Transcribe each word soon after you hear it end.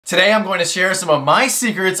Today I'm going to share some of my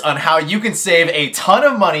secrets on how you can save a ton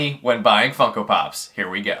of money when buying Funko Pops. Here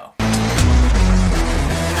we go.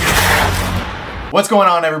 What's going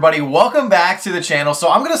on, everybody? Welcome back to the channel. So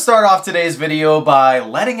I'm going to start off today's video by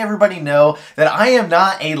letting everybody know that I am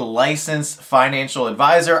not a licensed financial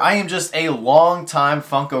advisor. I am just a long-time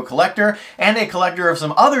Funko collector and a collector of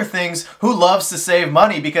some other things who loves to save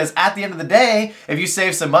money, because at the end of the day, if you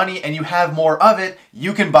save some money and you have more of it,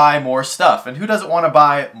 you can buy more stuff. And who doesn't want to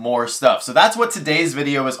buy more stuff? So that's what today's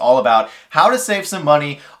video is all about: how to save some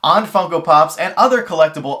money on Funko Pops and other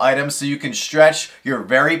collectible items so you can stretch your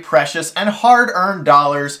very precious and hard-earned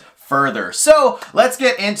dollars further. So let's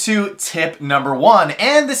get into tip number one,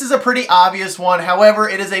 and this is a pretty obvious one. However,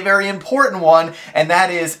 it is a very important one, and that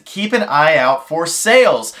is keep an eye out for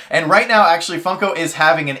sales. And right now, actually, Funko is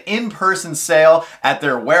having an in-person sale at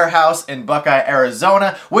their warehouse in Buckeye,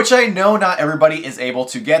 Arizona, which I know not everybody is able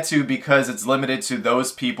to get to because it's limited to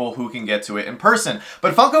those people who can get to it in person.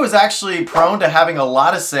 But Funko is actually prone to having a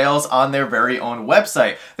lot of sales on their very own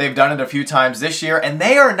website. They've done it a few times this year, and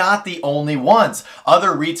they are not the only ones.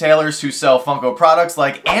 Other retailers who sell Funko products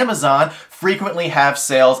like Amazon frequently have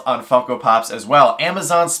sales on Funko Pops as well.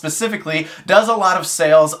 Amazon specifically does a lot of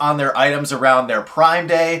sales on their items around their Prime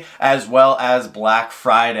Day as well as Black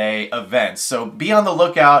Friday events. So be on the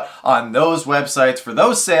lookout on those websites for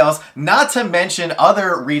those sales, not to mention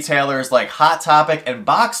other retailers like Hot Topic and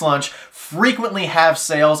Box Lunch frequently have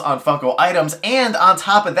sales on Funko items. And on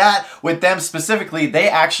top of that, with them specifically, they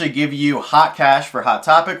actually give you hot cash for Hot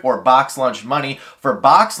Topic or Box Lunch money for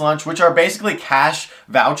Box Lunch, which are basically cash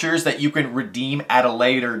vouchers that you can redeem at a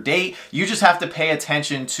later date. You just have to pay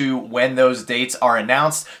attention to when those dates are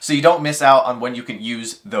announced so you don't miss out on when you can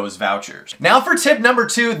use those vouchers. Now for tip number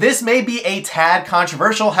two, this may be a tad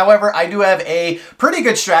controversial. However, I do have a pretty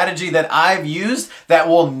good strategy that I've used that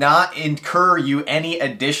will not incur you any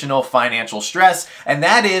additional financial stress, and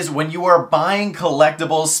that is when you are buying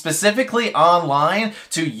collectibles specifically online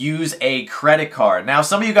to use a credit card. Now,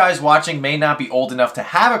 some of you guys watching may not be old enough to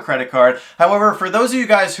have a credit card. However, for those of you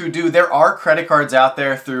guys who do, there are credit cards out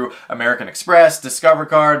there through American Express, Discover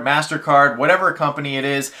Card, MasterCard, whatever company it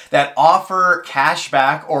is, that offer cash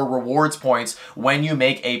back or rewards points when you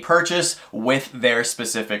make a purchase with their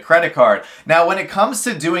specific credit card. Now, when it comes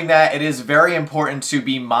to doing that, it is very important to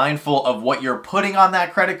be mindful of what you're putting on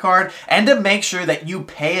that credit card and to make sure that you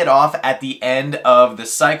pay it off at the end of the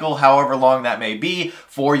cycle, however long that may be,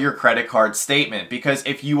 for your credit card statement. Because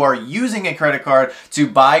if you are using a credit card to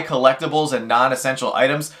buy collectibles and non-essential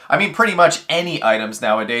items, I mean pretty much any items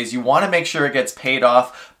nowadays, you want to make sure it gets paid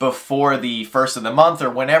off before the first of the month or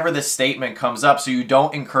whenever the statement comes up so you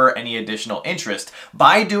don't incur any additional interest.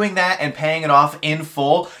 By doing that and paying it off in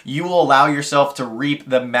full, you will allow yourself to reap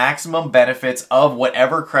the maximum benefits of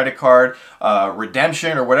whatever credit card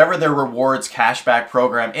redemption or whatever their rewards cashback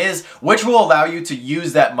program is, which will allow you to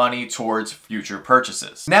use that money towards future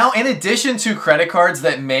purchases. Now, in addition to credit cards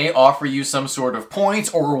that may offer you some sort of points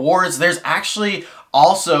or rewards, there's actually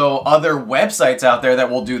also other websites out there that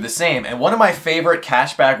will do the same. And one of my favorite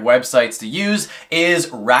cashback websites to use is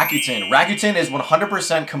Rakuten. Rakuten is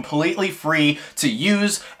 100% completely free to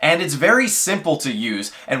use, and it's very simple to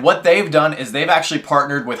use. And what they've done is they've actually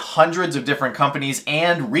partnered with hundreds of different companies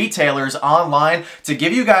and retailers online to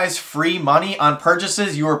give you guys free money on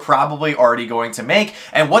purchases you are probably already going to make.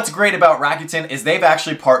 And what's great about Rakuten is they've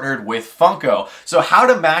actually partnered with Funko. So how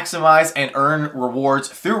to maximize and earn rewards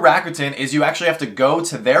through Rakuten is you actually have to go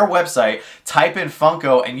to their website, type in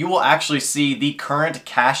Funko, and you will actually see the current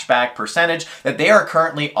cashback percentage that they are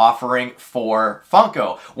currently offering for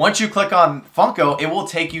Funko. Once you click on Funko, it will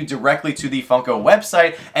take you directly to the Funko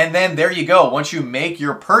website, and then there you go. Once you make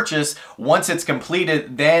your purchase, once it's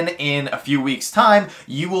completed, then in a few weeks' time,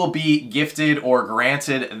 you will be gifted or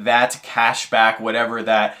granted that cashback, whatever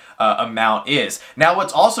that amount is. Now,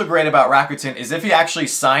 what's also great about Rakuten is if you actually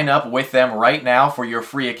sign up with them right now for your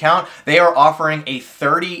free account, they are offering a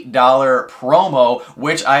 $30 promo,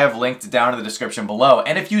 which I have linked down in the description below.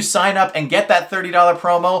 And if you sign up and get that $30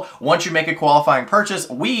 promo, once you make a qualifying purchase,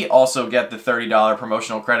 we also get the $30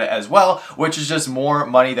 promotional credit as well, which is just more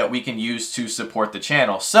money that we can use to support the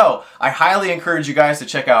channel. So I highly encourage you guys to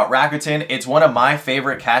check out Rakuten. It's one of my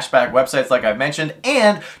favorite cashback websites, like I've mentioned,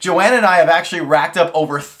 and Joanna and I have actually racked up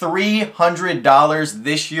over $300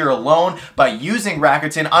 this year alone by using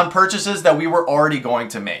Rakuten on purchases that we were already going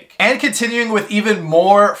to make. And continuing with even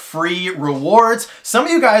more free rewards, some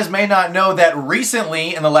of you guys may not know that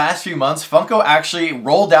recently, in the last few months, Funko actually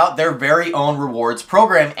rolled out their very own rewards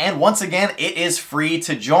program, and once again, it is free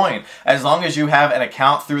to join. As long as you have an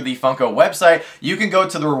account through the Funko website, you can go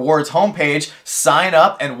to the rewards homepage, sign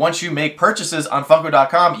up, and once you make purchases on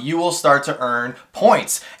Funko.com, you will start to earn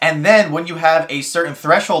points. And then when you have a certain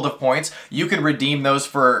threshold of points, you can redeem those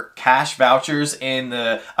for cash vouchers in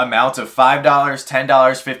the amount of $5, $10,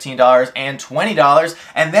 $15, and $20,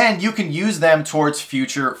 and then you can use them towards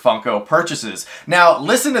future Funko purchases. Now,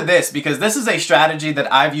 listen to this, because this is a strategy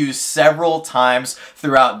that I've used several times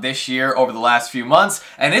throughout this year over the last few months,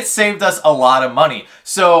 and it's saved us a lot of money.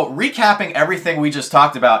 So, recapping everything we just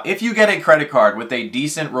talked about, if you get a credit card with a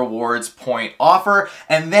decent rewards point offer,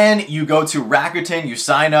 and then you go to Rakuten, you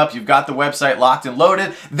sign up, you've got the website locked and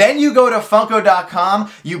loaded, then you go to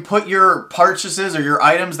Funko.com, you put your purchases or your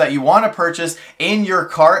items that you want to purchase in your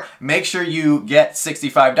cart, make sure you get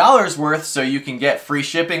 $65 worth so you can get free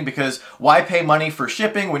shipping, because why pay money for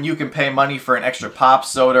shipping when you can pay money for an extra pop,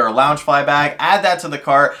 soda, or Loungefly bag? Add that to the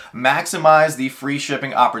cart, maximize the free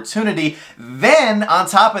shipping opportunity. Then, on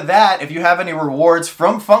top of that, if you have any rewards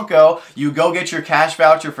from Funko, you go get your cash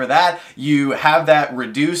voucher for that, you have that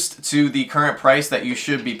reduced to the current price that you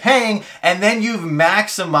should be paying, and then you've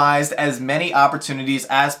maximized as many opportunities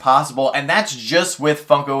as possible, and that's just with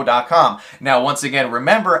Funko.com. Now, once again,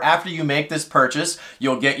 remember, after you make this purchase,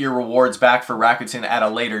 you'll get your rewards back for Rakuten at a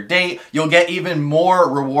later date. You'll get even more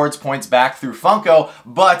rewards points back through Funko,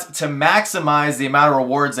 but to maximize the amount of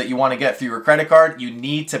rewards that you want to get through your credit card, you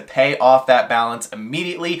need to pay off that balance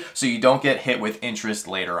immediately so you don't get hit with interest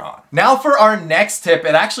later on. Now for our next tip,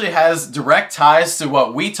 it actually has direct ties to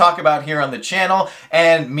what we talk about here on the channel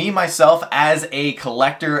and me myself as a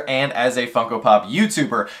collector and as a Funko Pop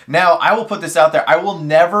YouTuber. Now, I will put this out there, I will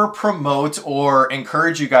never promote or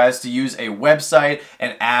encourage you guys to use a website,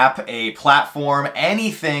 an app, a platform,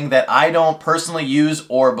 anything that I don't personally use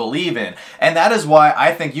or believe in. And that is why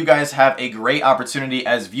I think you guys have a great opportunity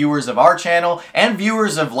as viewers of our channel and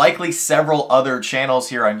viewers of likely several other channels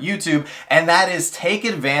here on YouTube, and that is take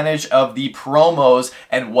advantage of the promos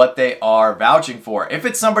and what they are vouching for. If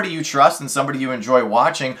it's somebody you trust and somebody you enjoy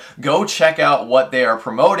watching, go check out what they are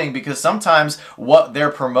promoting, because sometimes what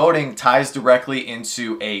they're promoting ties directly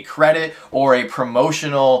into a credit or a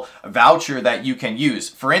promotional voucher that you can use.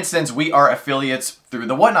 For instance, we are affiliates through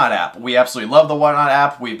the Whatnot app. We absolutely love the Whatnot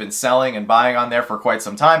app. We've been selling and buying on there for quite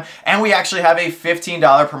some time, and we actually have a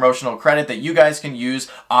 $15 promotional credit that you guys can use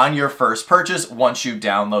on your first purchase once you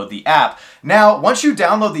download the app. Now, once you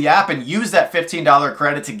download the app and use that $15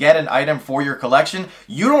 credit to get an item for your collection,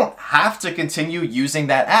 you don't have to continue using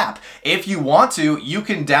that app. If you want to, you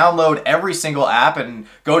can download every single app and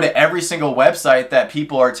go to every single website that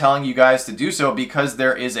people are telling you guys to do so, because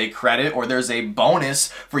there is a credit or there's a bonus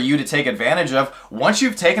for you to take advantage of. Once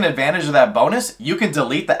you've taken advantage of that bonus, you can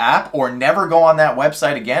delete the app or never go on that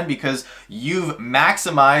website again, because you've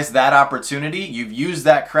maximized that opportunity, you've used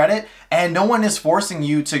that credit, and no one is forcing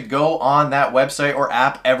you to go on that website or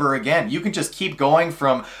app ever again. You can just keep going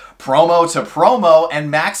from promo to promo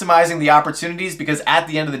and maximizing the opportunities, because at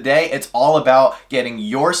the end of the day, it's all about getting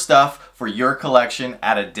your stuff for your collection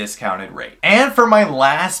at a discounted rate. And for my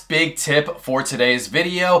last big tip for today's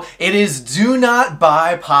video, it is do not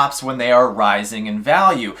buy pops when they are rising in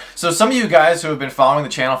value. So some of you guys who have been following the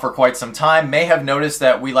channel for quite some time may have noticed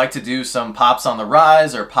that we like to do some pops on the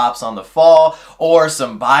rise or pops on the fall, or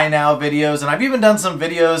some buy now videos, and I've even done some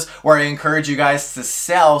videos where I encourage you guys to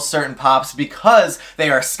sell certain pops because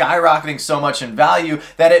they are skyrocketing so much in value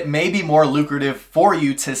that it may be more lucrative for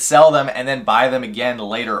you to sell them and then buy them again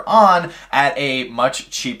later on at a much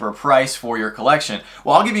cheaper price for your collection.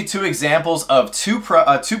 Well, I'll give you two examples of two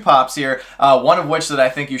pops here, one of which that I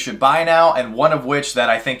think you should buy now and one of which that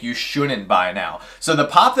I think you shouldn't buy now. So the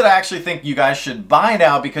pop that I actually think you guys should buy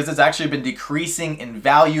now, because it's actually been decreasing in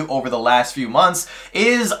value over the last few months,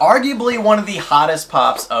 is arguably one of the hottest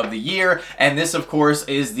pops of the year, and this of course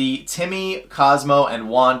is the Timmy, Cosmo, and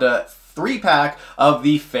Wanda 3-pack of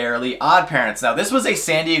the Fairly Odd Parents. Now, this was a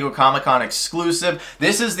San Diego Comic-Con exclusive.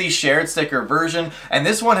 This is the shared sticker version, and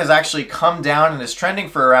this one has actually come down and is trending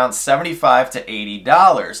for around $75 to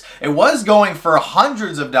 $80. It was going for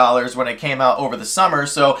hundreds of dollars when it came out over the summer,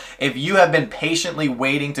 so if you have been patiently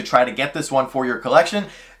waiting to try to get this one for your collection,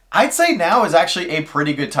 I'd say now is actually a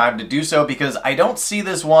pretty good time to do so because I don't see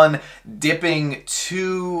this one dipping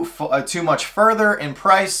too much further in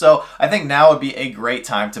price, so I think now would be a great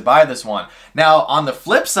time to buy this one. Now, on the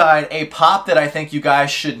flip side, a pop that I think you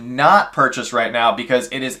guys should not purchase right now because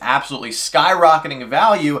it is absolutely skyrocketing in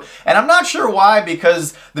value, and I'm not sure why,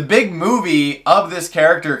 because the big movie of this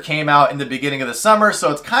character came out in the beginning of the summer,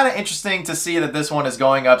 so it's kind of interesting to see that this one is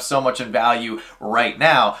going up so much in value right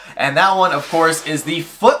now. And that one, of course, is the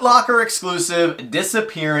Foot Locker exclusive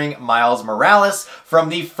Disappearing Miles Morales from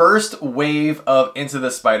the first wave of Into the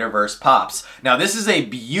Spider-Verse pops. Now, this is a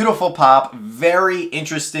beautiful pop, very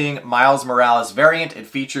interesting Miles Morales variant. It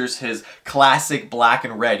features his classic black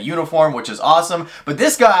and red uniform, which is awesome, but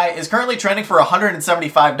this guy is currently trending for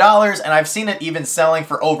 $175, and I've seen it even selling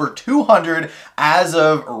for over $200 as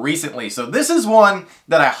of recently. So this is one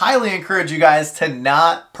that I highly encourage you guys to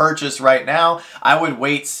not purchase right now. I would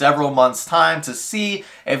wait several months' time to see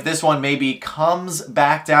if this one maybe comes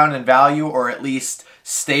back down in value or at least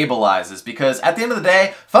stabilizes, because at the end of the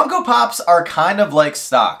day, Funko Pops are kind of like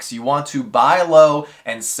stocks. You want to buy low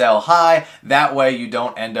and sell high. That way you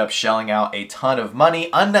don't end up shelling out a ton of money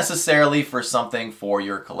unnecessarily for something for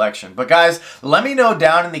your collection. But guys, let me know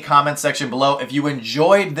down in the comment section below if you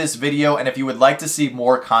enjoyed this video and if you would like to see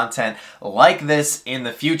more content like this in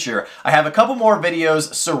the future. I have a couple more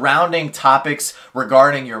videos surrounding topics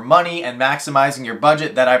regarding your money and maximizing your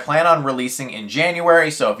budget that I plan on releasing in January.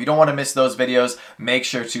 So if you don't want to miss those videos, make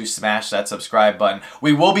sure to smash that subscribe button.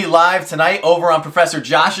 We will be live tonight over on Professor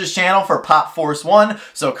Josh's channel for Pop Force 1,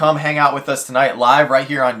 so come hang out with us tonight live right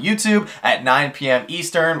here on YouTube at 9 p.m.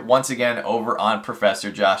 Eastern, once again over on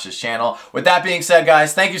Professor Josh's channel. With that being said,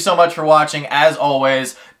 guys, thank you so much for watching. As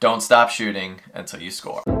always, don't stop shooting until you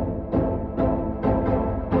score.